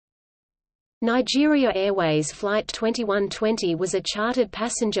Nigeria Airways Flight 2120 was a chartered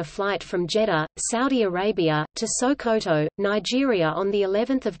passenger flight from Jeddah, Saudi Arabia, to Sokoto, Nigeria on the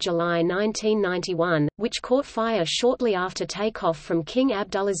 11th of July 1991, which caught fire shortly after takeoff from King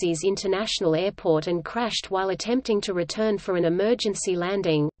Abdulaziz International Airport and crashed while attempting to return for an emergency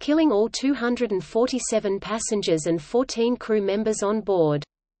landing, killing all 247 passengers and 14 crew members on board.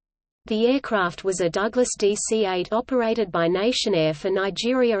 The aircraft was a Douglas DC-8 operated by Nationair for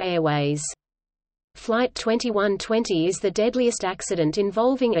Nigeria Airways. Flight 2120 is the deadliest accident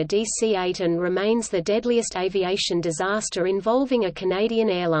involving a DC-8 and remains the deadliest aviation disaster involving a Canadian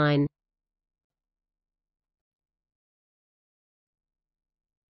airline.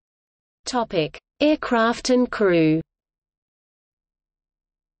 Topic: Aircraft and crew.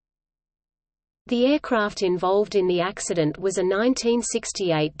 The aircraft involved in the accident was a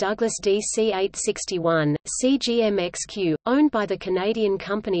 1968 Douglas DC-861, CGM-XQ, owned by the Canadian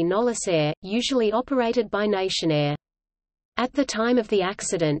company Nolus Air, usually operated by Nationair. At the time of the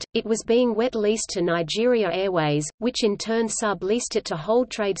accident, it was being wet leased to Nigeria Airways, which in turn sub-leased it to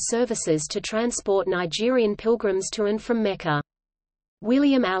Hold Trade Services to transport Nigerian pilgrims to and from Mecca.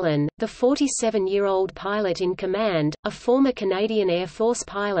 William Allen, the 47-year-old pilot in command, a former Canadian Air Force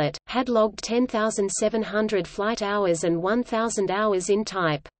pilot, had logged 10,700 flight hours and 1,000 hours in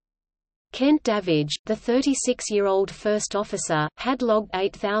type. Kent Davidge, the 36-year-old first officer, had logged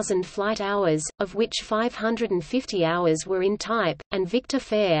 8,000 flight hours, of which 550 hours were in type, and Victor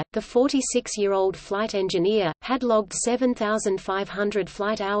Fair, the 46-year-old flight engineer, had logged 7,500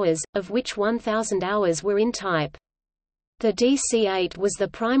 flight hours, of which 1,000 hours were in type. The DC-8 was the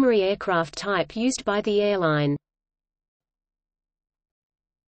primary aircraft type used by the airline.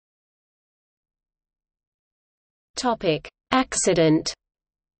 Accident.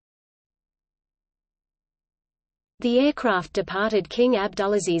 The aircraft departed King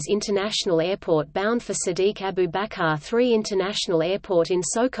Abdulaziz International Airport bound for Sadiq Abu Bakr III International Airport in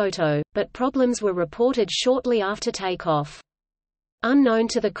Sokoto, but problems were reported shortly after takeoff. Unknown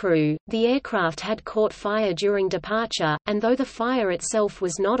to the crew, the aircraft had caught fire during departure, and though the fire itself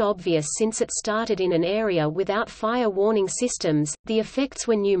was not obvious since it started in an area without fire warning systems, the effects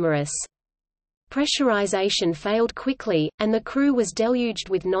were numerous. Pressurization failed quickly, and the crew was deluged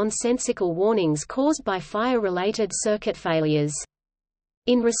with nonsensical warnings caused by fire-related circuit failures.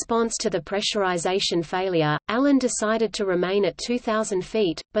 In response to the pressurization failure, Allen decided to remain at 2,000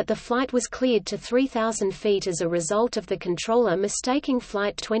 feet, but the flight was cleared to 3,000 feet as a result of the controller mistaking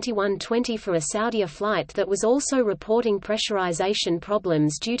Flight 2120 for a Saudia flight that was also reporting pressurization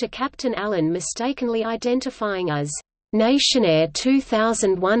problems due to Captain Allen mistakenly identifying as Nationair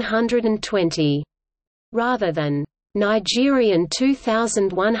 2120 rather than Nigerian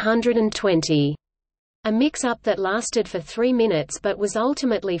 2120. A mix-up that lasted for 3 minutes but was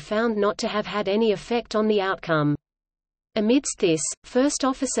ultimately found not to have had any effect on the outcome. Amidst this, First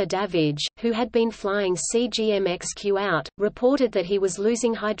Officer Davidge, who had been flying CGM-XQ out, reported that he was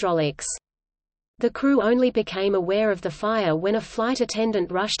losing hydraulics. The crew only became aware of the fire when a flight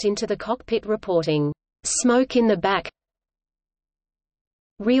attendant rushed into the cockpit reporting, "Smoke in the back.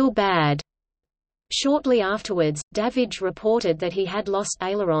 Real bad." Shortly afterwards, Davidge reported that he had lost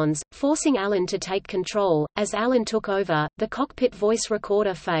ailerons, forcing Allen to take control. As Allen took over, the cockpit voice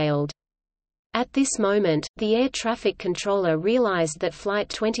recorder failed. At this moment, the air traffic controller realized that Flight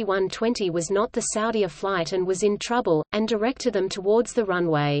 2120 was not the Saudia flight and was in trouble, and directed them towards the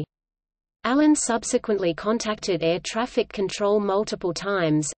runway. Allen subsequently contacted air traffic control multiple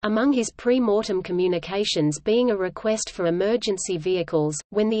times, among his pre-mortem communications being a request for emergency vehicles,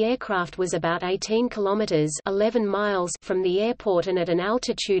 when the aircraft was about 18 kilometers (11 miles) from the airport and at an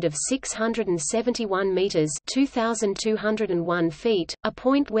altitude of 671 meters (2,201 feet), a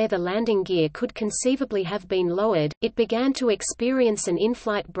point where the landing gear could conceivably have been lowered. It began to experience an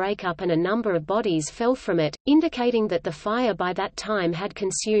in-flight breakup and a number of bodies fell from it, indicating that the fire by that time had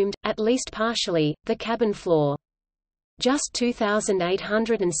consumed, at least partially, the cabin floor. Just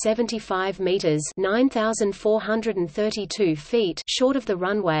 2,875 meters (9,432 feet) short of the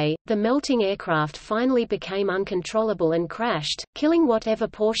runway, the melting aircraft finally became uncontrollable and crashed, killing whatever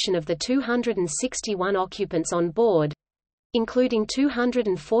portion of the 261 occupants on board, including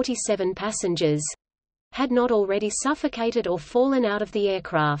 247 passengers, had not already suffocated or fallen out of the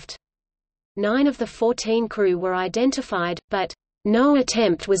aircraft. 9 of the 14 crew were identified, but no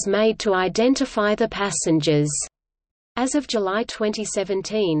attempt was made to identify the passengers. As of July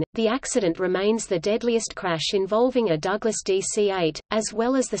 2017, the accident remains the deadliest crash involving a Douglas DC-8, as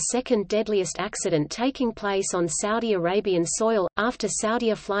well as the second deadliest accident taking place on Saudi Arabian soil, after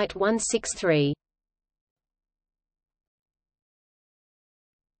Saudia Flight 163.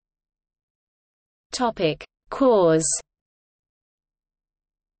 Cause.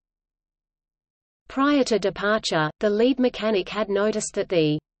 Prior to departure, the lead mechanic had noticed that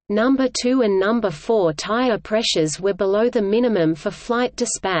the number 2 and number 4 tire pressures were below the minimum for flight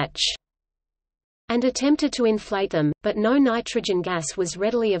dispatch, and attempted to inflate them, but no nitrogen gas was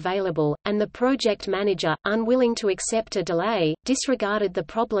readily available, and the project manager, unwilling to accept a delay, disregarded the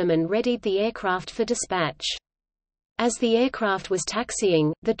problem and readied the aircraft for dispatch. As the aircraft was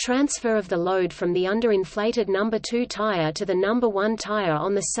taxiing, the transfer of the load from the underinflated number 2 tire to the number 1 tire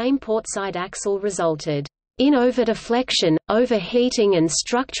on the same portside axle resulted in overdeflection, overheating and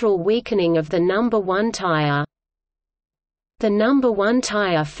structural weakening of the number 1 tire. The number 1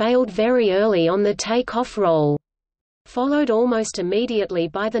 tire failed very early on the takeoff roll, followed almost immediately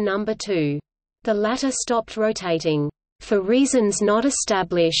by the number 2. The latter stopped rotating, for reasons not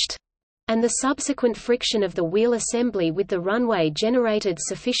established, and the subsequent friction of the wheel assembly with the runway generated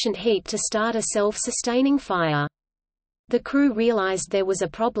sufficient heat to start a self-sustaining fire. The crew realized there was a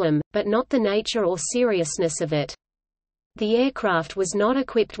problem, but not the nature or seriousness of it. The aircraft was not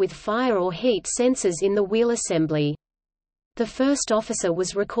equipped with fire or heat sensors in the wheel assembly. The first officer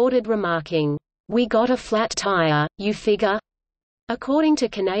was recorded remarking, "We got a flat tire, you figure?" According to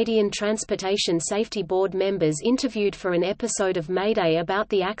Canadian Transportation Safety Board members interviewed for an episode of Mayday about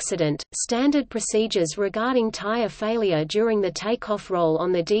the accident, standard procedures regarding tire failure during the takeoff roll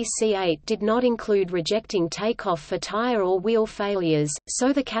on the DC-8 did not include rejecting takeoff for tire or wheel failures,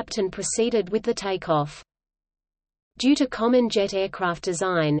 so the captain proceeded with the takeoff. Due to common jet aircraft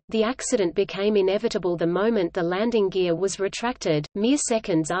design, the accident became inevitable the moment the landing gear was retracted, mere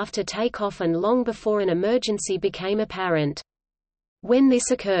seconds after takeoff and long before an emergency became apparent. When this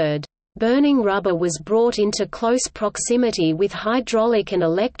occurred, burning rubber was brought into close proximity with hydraulic and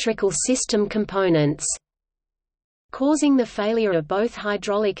electrical system components, causing the failure of both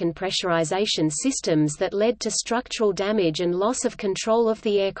hydraulic and pressurization systems that led to structural damage and loss of control of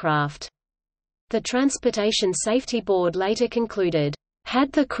the aircraft. The Transportation Safety Board later concluded,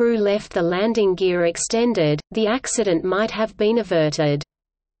 "Had the crew left the landing gear extended, the accident might have been averted."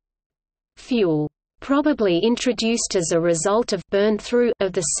 Fuel, probably introduced as a result of burn-through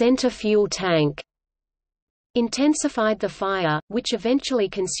of the center fuel tank, intensified the fire, which eventually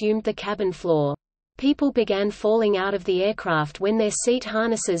consumed the cabin floor. People began falling out of the aircraft when their seat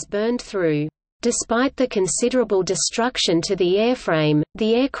harnesses burned through. Despite the considerable destruction to the airframe,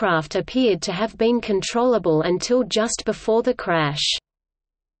 the aircraft appeared to have been controllable until just before the crash.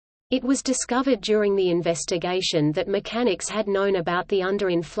 It was discovered during the investigation that mechanics had known about the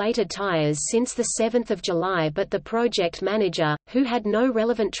underinflated tires since 7 July, but the project manager, who had no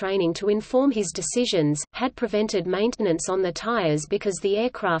relevant training to inform his decisions, had prevented maintenance on the tires because the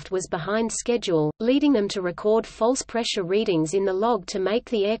aircraft was behind schedule, leading them to record false pressure readings in the log to make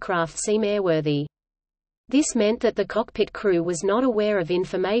the aircraft seem airworthy. This meant that the cockpit crew was not aware of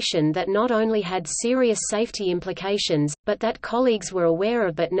information that not only had serious safety implications, but that colleagues were aware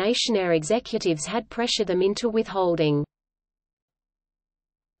of but Nationair executives had pressured them into withholding.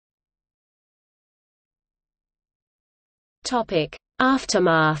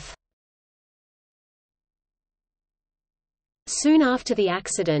 Aftermath. Soon after the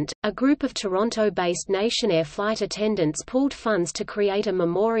accident, a group of Toronto-based Nationair flight attendants pooled funds to create a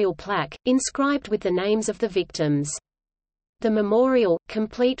memorial plaque, inscribed with the names of the victims. The memorial,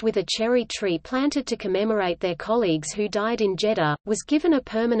 complete with a cherry tree planted to commemorate their colleagues who died in Jeddah, was given a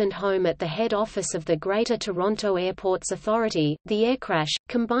permanent home at the head office of the Greater Toronto Airports Authority. The air crash,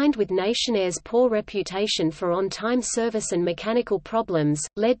 combined with Nationair's poor reputation for on-time service and mechanical problems,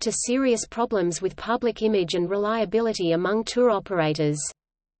 led to serious problems with public image and reliability among tour operators.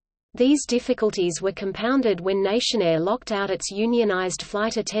 These difficulties were compounded when Nationair locked out its unionized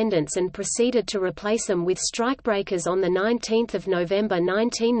flight attendants and proceeded to replace them with strikebreakers on 19 November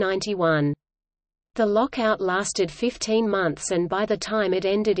 1991. The lockout lasted 15 months, and by the time it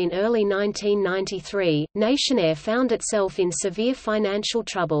ended in early 1993, Nationair found itself in severe financial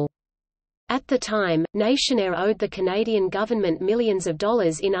trouble. At the time, Nationair owed the Canadian government millions of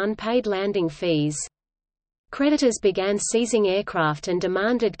dollars in unpaid landing fees. Creditors began seizing aircraft and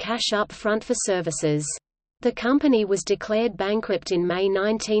demanded cash up front for services. The company was declared bankrupt in May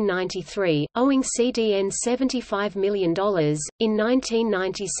 1993, owing CDN $75 million. In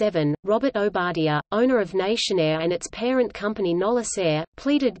 1997, Robert Obadia, owner of Nationair and its parent company Nollis Air,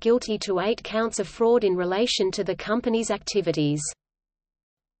 pleaded guilty to 8 counts of fraud in relation to the company's activities.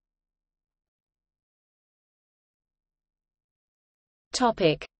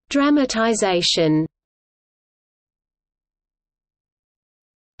 Dramatization.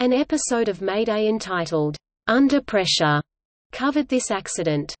 An episode of Mayday entitled, "Under Pressure," covered this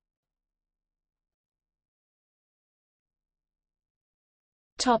accident.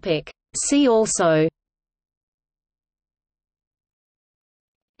 See also: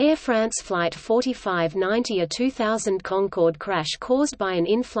 Air France Flight 4590, a 2000 Concorde crash caused by an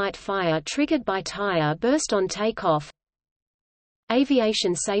in-flight fire triggered by tire burst on takeoff.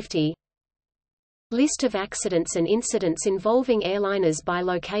 Aviation safety. List of accidents and incidents involving airliners by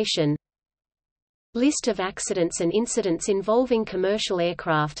location. List of accidents and incidents involving commercial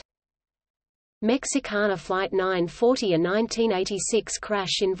aircraft. Mexicana Flight 940, a 1986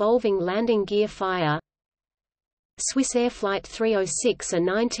 crash involving landing gear fire. Swissair Flight 306, a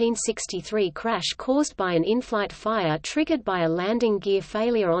 1963 crash caused by an in-flight fire triggered by a landing gear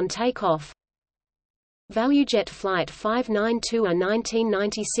failure on takeoff. ValueJet Flight 592, a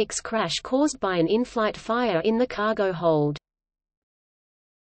 1996 crash caused by an in-flight fire in the cargo hold.